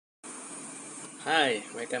Hi,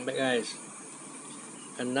 welcome back guys.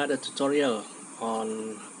 Another tutorial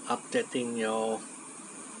on updating your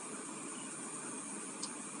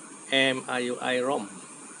miui ROM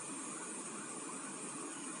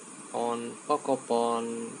on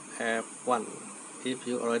Pocophone F1. If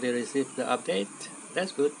you already received the update,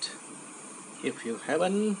 that's good. If you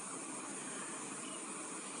haven't,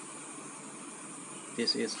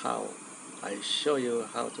 this is how I show you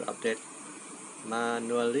how to update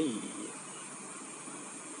manually.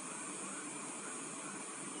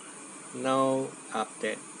 Now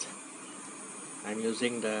update. I'm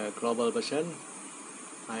using the global version.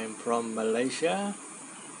 I'm from Malaysia.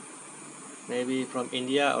 Maybe from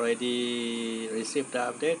India already received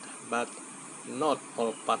the update, but not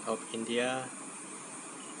all part of India.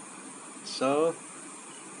 So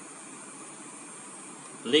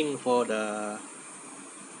link for the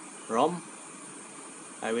ROM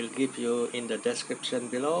I will give you in the description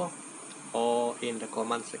below or in the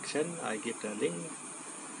comment section. I give the link.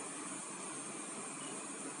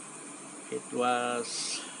 It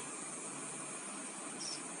was,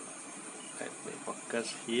 let me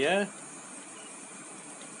focus here.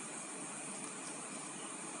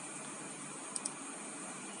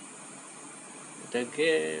 The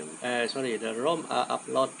game, the ROM are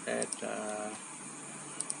uploaded at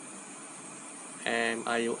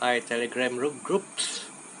miui Telegram groups.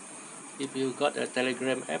 If you got a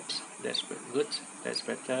Telegram apps, that's good. That's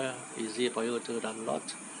better, easy for you to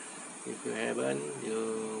download. If you haven't,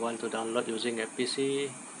 you want to download using a PC,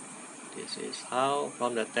 this is how,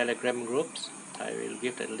 from the Telegram groups. I will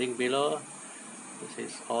give the link below. This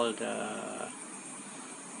is all the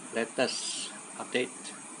latest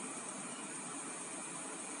update.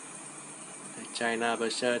 The China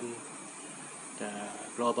version, the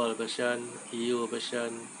global version, EU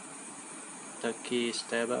version, Turkey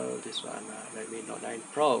stable, this one Redmi Note 9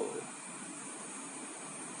 Pro.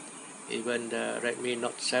 Even the Redmi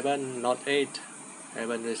Note 7, Note 8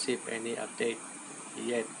 haven't received any update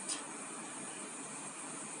yet.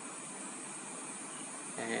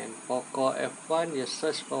 And Poco F1, you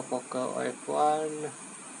search for Poco F1,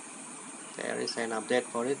 there is an update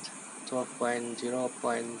for it,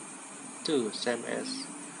 12.0.2, same as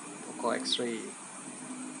Poco X3.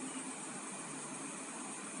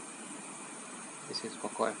 This is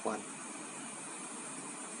Poco F1.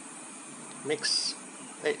 Next,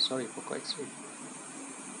 Poco X3.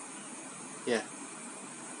 Yeah.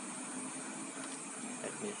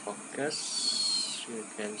 Let me focus. You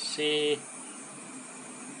can see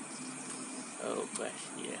over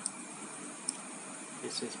here.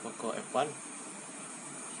 This is Poco F1.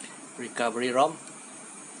 Recovery ROM.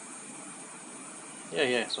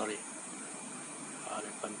 Sorry. What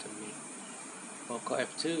happened to me? Poco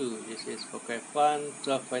F2. This is Poco F1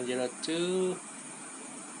 12.02.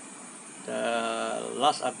 The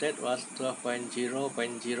last update was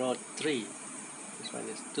 12.0.03. This one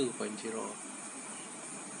is 2.0.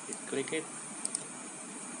 You click it.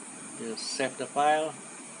 You save the file.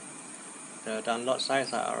 The download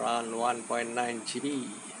size are around 1.9 GB.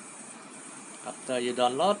 After you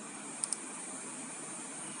download,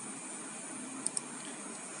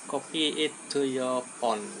 copy it to your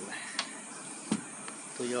phone,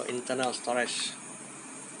 to your internal storage.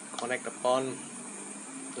 Connect the phone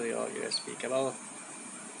to your USB cable.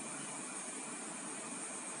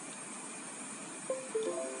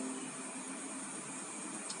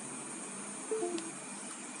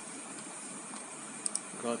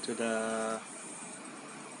 Go to the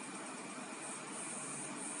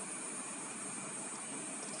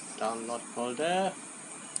download folder.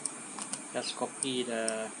 Just copy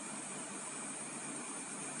the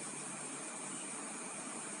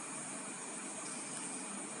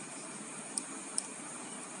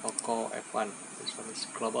Poco F1. This one is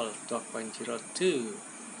global 12.02.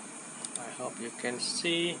 I hope you can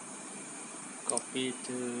see. Copy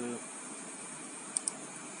to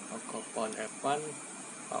Pocophone F1.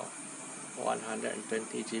 Wow,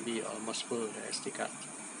 120 GB, almost full the SD card.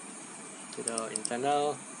 To the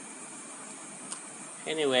internal.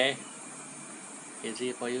 Anyway,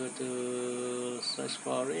 easy for you to search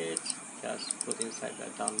for it. Just put inside the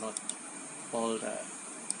download folder.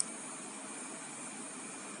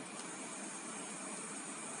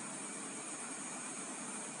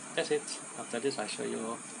 That's it. After this, I show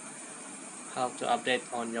you how to update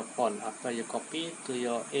on your phone after you copy to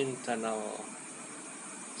your internal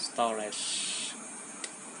storage.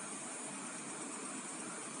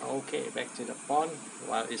 Okay, back to the phone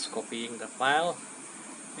while it's copying the file.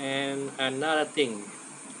 And another thing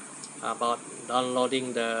about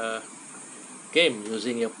downloading the game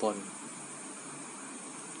using your phone,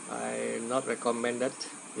 I not recommended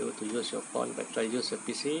You to use your phone, better use a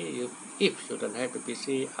PC. If you don't have a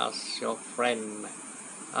PC, ask your friend,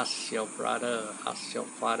 ask your brother, ask your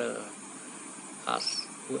father, ask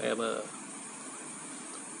whoever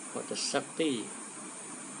for the safety.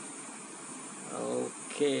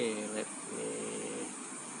 Okay, let me,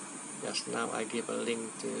 just now I give a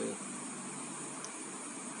link to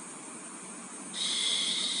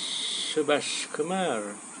Subhash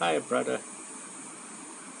Kumar. Hi brother.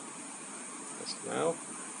 Just now,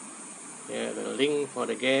 yeah, the link for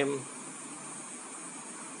the game.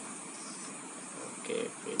 Okay,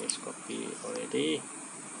 finish copy already.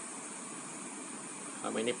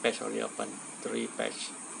 How many pages already open? 3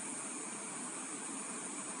 pages.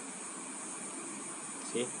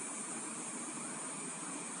 See?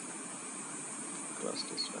 Close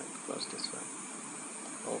this one, close this one.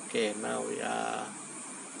 Okay, now we are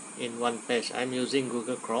in one page. I'm using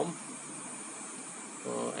Google Chrome.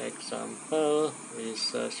 For example, we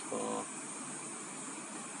search for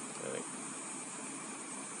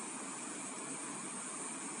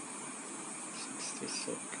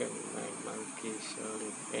 60-second 9 monkeys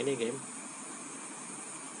in any game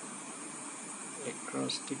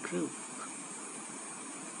across the group.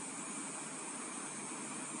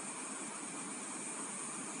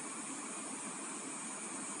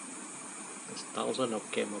 There's thousands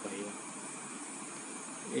of games over here.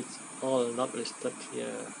 It's all not listed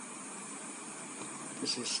here.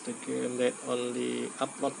 This is the game that only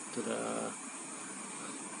upload to the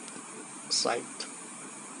site.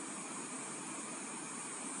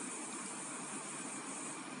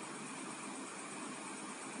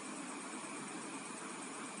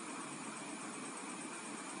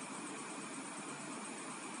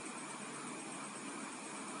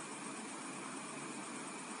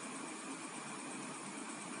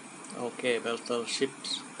 Okay,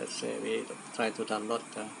 battleships. Let's say we try to download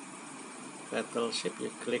the battleship. You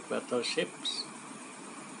click battleships.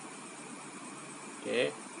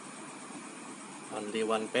 Okay, only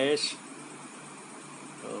one page.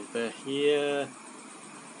 Over here,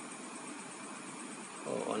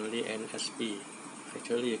 or only NSP.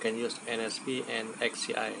 Actually, you can use NSP and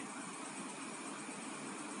XCI.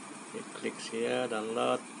 You click here,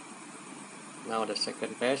 download. Now the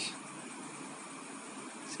second page.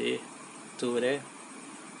 See, 2 there.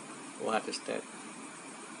 What is that?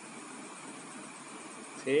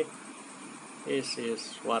 See, this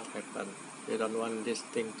is what happened. You don't want this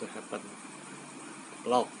thing to happen.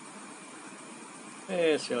 Lock.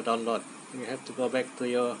 Here's your download. You have to go back to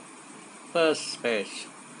your first page.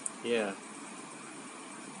 Here.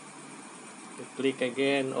 You click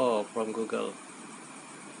again. Oh, from Google.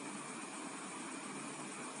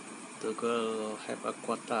 Google have a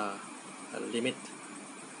quota, a limit.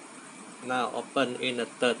 Now open in the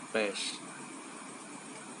third page.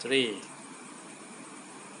 3.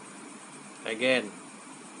 Again.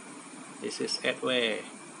 This is Adway.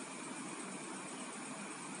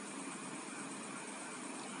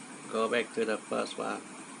 Go back to the first one.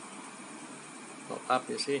 Pop up,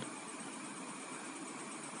 you see.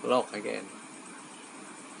 Lock again.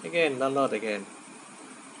 Again, download again.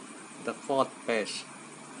 The fourth page.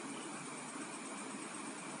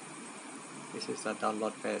 This is the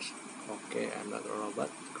download page. Okay, I'm not a robot.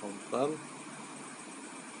 Confirm.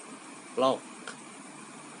 Lock.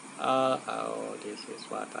 Oh, this is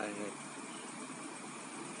what I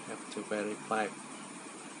have to verify.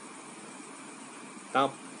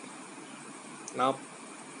 Nope. Nope.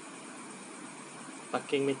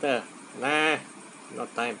 Parking meter. Nah, no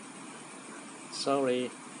time. Sorry.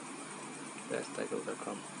 That's the Google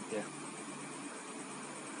Chrome. Yeah.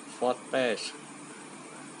 Fourth page.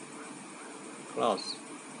 Close.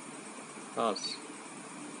 Close.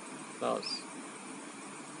 Close.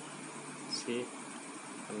 See?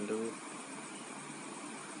 Undo.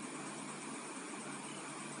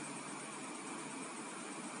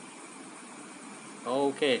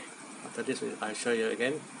 Okay. After this, I'll show you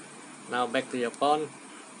again. Now back to your phone.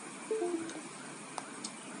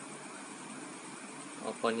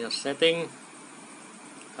 Open your setting.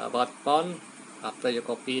 About phone. After you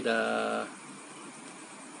copy the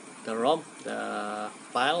ROM, the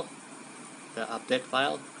file, the update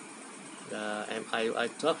file, the MIUI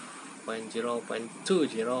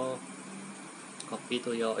 12.0.20, copy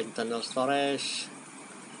to your internal storage,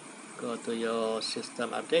 go to your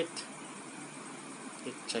system update,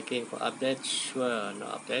 keep checking for update, sure, no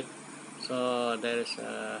update. So there is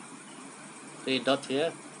a 3 dot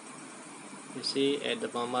here. You see at the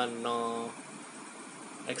moment no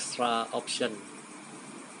extra option.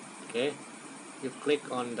 Okay, you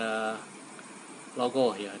click on the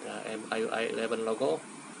logo here, the MIUI 11 logo.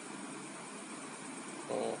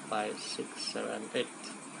 4, 5, 6, 7, 8.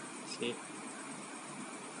 See,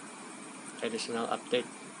 additional update.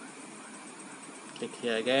 Click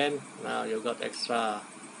here again. Now you got extra.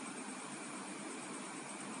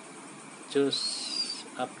 Choose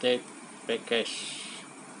update package.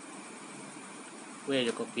 Where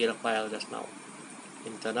you copy the file just now?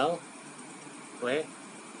 Internal. Where?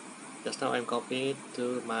 Just now I'm copying it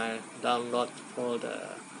to my download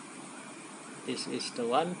folder. This is the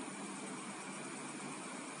one.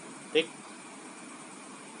 Tick.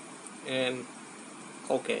 And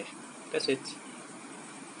OK. That's it.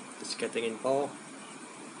 It's getting info.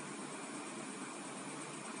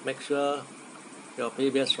 Make sure your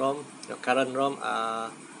previous ROM, your current ROM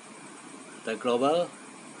are the global,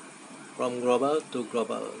 from global to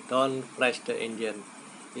global. Don't flash the Indian.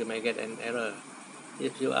 You may get an error.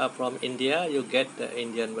 If you are from India, you get the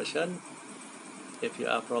Indian version. If you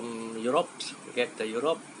are from Europe, get the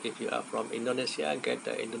Europe. If you are from Indonesia, get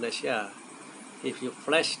the Indonesia. If you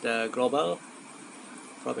flash the global,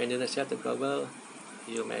 from Indonesia to global,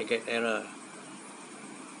 you may get error.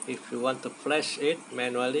 If you want to flash it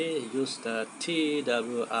manually, use the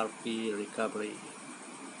TWRP recovery.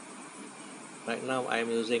 Right now I'm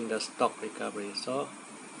using the stock recovery, so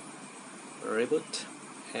reboot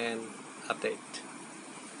and update.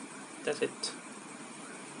 That's it.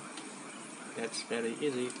 That's very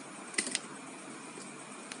easy.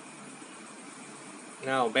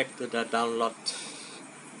 Now back to the download.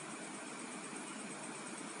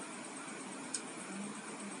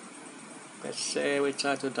 Let's say we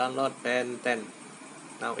try to download Ben 10.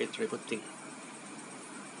 Now it's rebooting.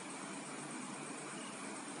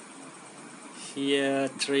 Here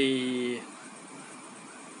 3,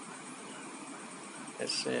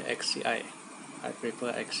 let's say XCI. I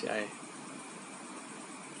prefer XCI.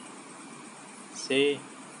 See,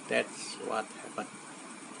 that's what happened.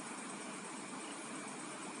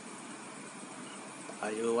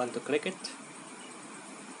 You want to click it?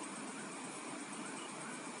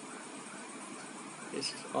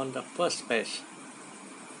 It's on the first page.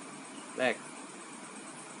 Back.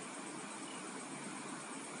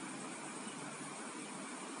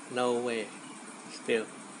 No way. Still.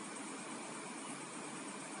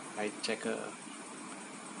 I check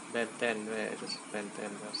Ben 10. Where is Ben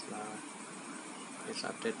 10 just now? It's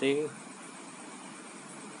updating.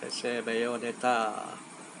 Let's say Bayonetta.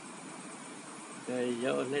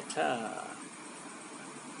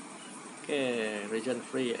 Okay, region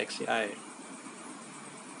free XCI.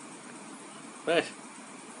 Wait,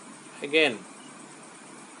 again.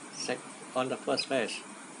 On the first page.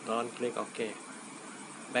 Don't click OK.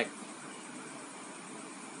 Back.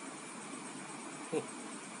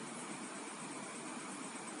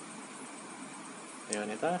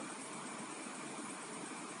 Bayonetta.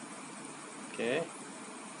 Okay.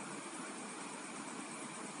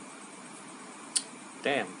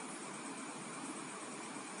 Damn.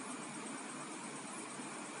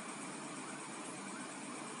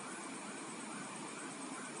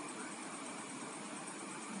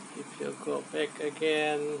 If you go back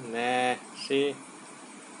again, nah, see,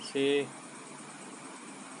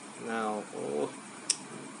 now, oh,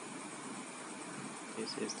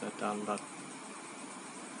 this is the download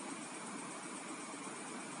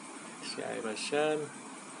CI version.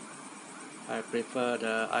 I prefer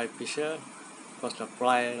the iPicture because the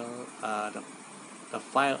file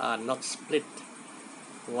are not split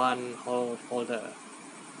one whole folder,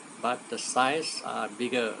 but the size are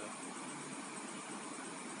bigger.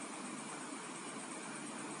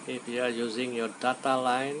 If you are using your data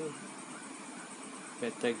line,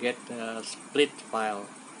 better get the split file.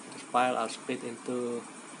 The file are split into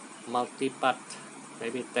multi-part,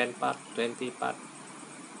 maybe 10 part, 20 part.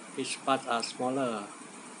 Each part are smaller.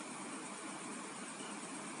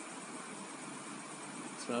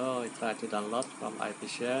 So I try to download from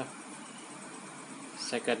iPicture.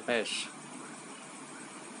 Second page.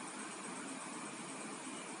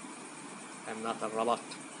 I'm not a robot.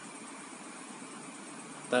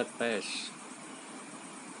 Third page.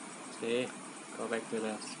 See, go back to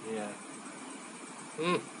the here.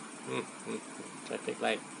 Traffic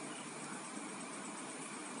light.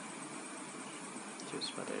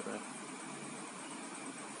 Choose whatever.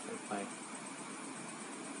 Fine.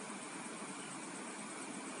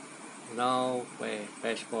 No way.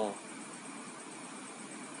 Page 4.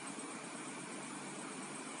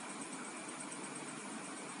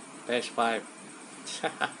 Page 5.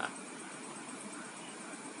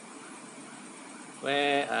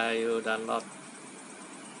 Where are you download?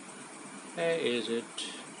 Where is it?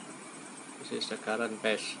 This is the current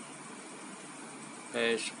page.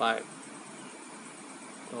 Page 5.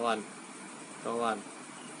 Go on. Go on.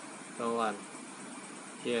 Go on.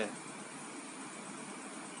 Here.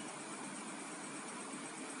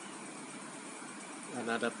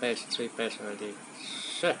 Another page, 3 pages already.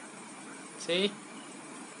 Sure. See,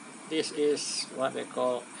 this is what they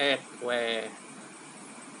call adware.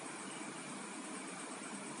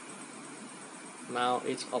 Now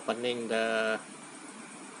it's opening the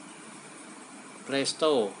Play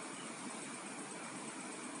Store.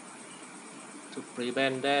 To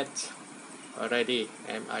prevent that, already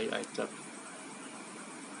MIUI tab.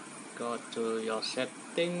 Go to your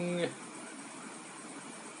setting,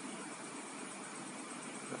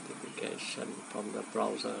 notification from the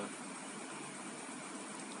browser,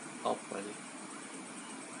 open,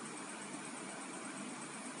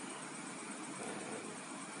 and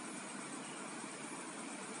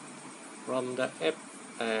from the app,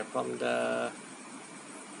 from the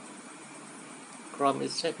Chrome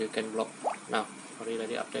itself, you can block. Now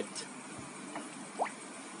already update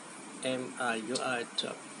MIUI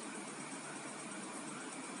tab.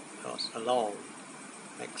 Goes along.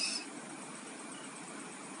 Next.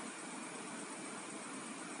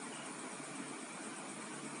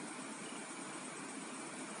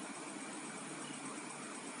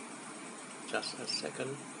 Just a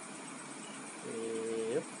second.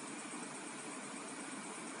 Yep.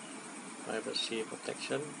 Privacy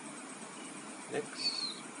protection.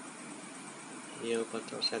 Next. New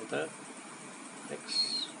control center.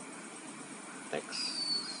 Next. Next.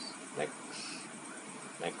 Next.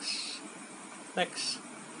 Next. Next.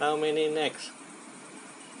 How many next?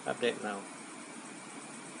 Update now.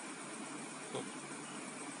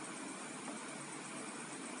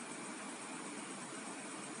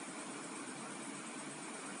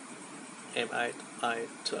 MIUI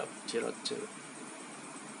 1202.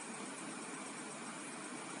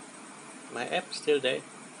 My app still there.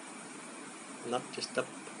 Not disturbed.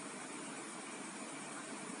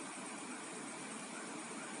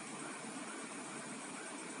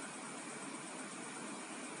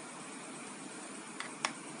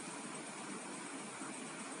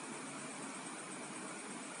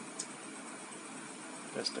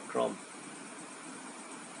 That's the Chrome.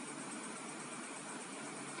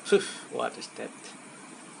 What is that?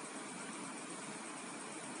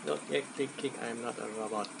 Not yet thinking I'm not a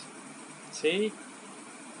robot. See?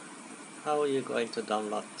 How are you going to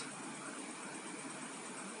download?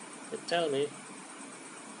 You tell me.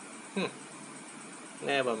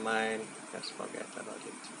 Never mind. Just forget about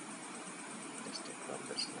it. Just take from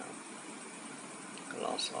this now.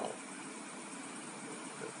 Close all.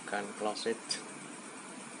 You can close it.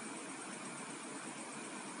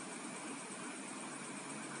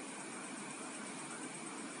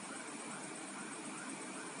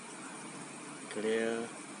 Clear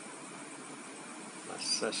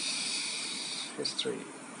message history.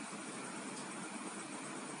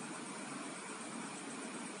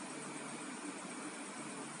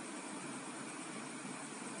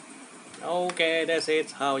 Okay, that's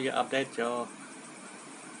it. How you update your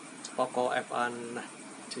Poco F1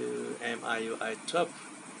 to MIUI 12.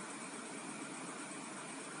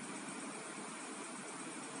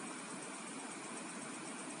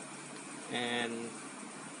 And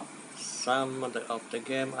some of the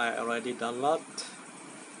game I already download.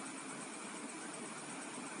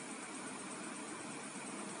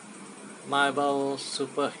 Marvel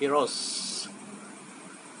Superheroes.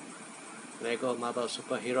 Lego Marvel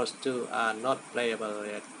Superheroes 2 are not playable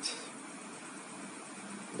yet.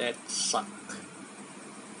 That suck.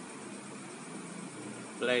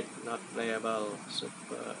 Blade not playable.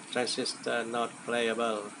 Super Transistor not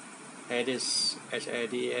playable. Hades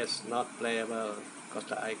HADS not playable because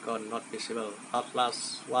the icon not visible.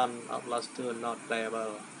 Outlast 1, Outlast 2 not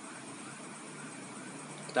playable.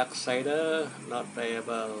 Darksider not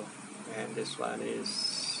playable. And this one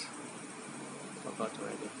is forgot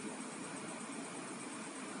already.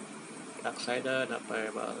 Darksider not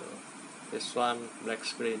playable. This one black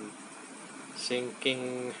screen.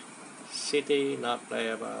 Sinking City not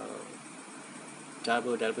playable.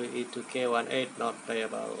 WWE 2K18 not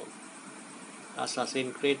playable.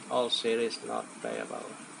 Assassin's Creed all series not playable.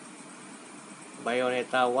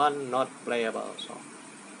 Bayonetta 1 not playable. So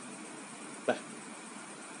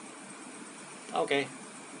okay,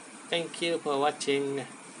 thank you for watching.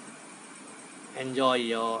 Enjoy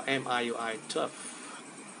your MIUI 12.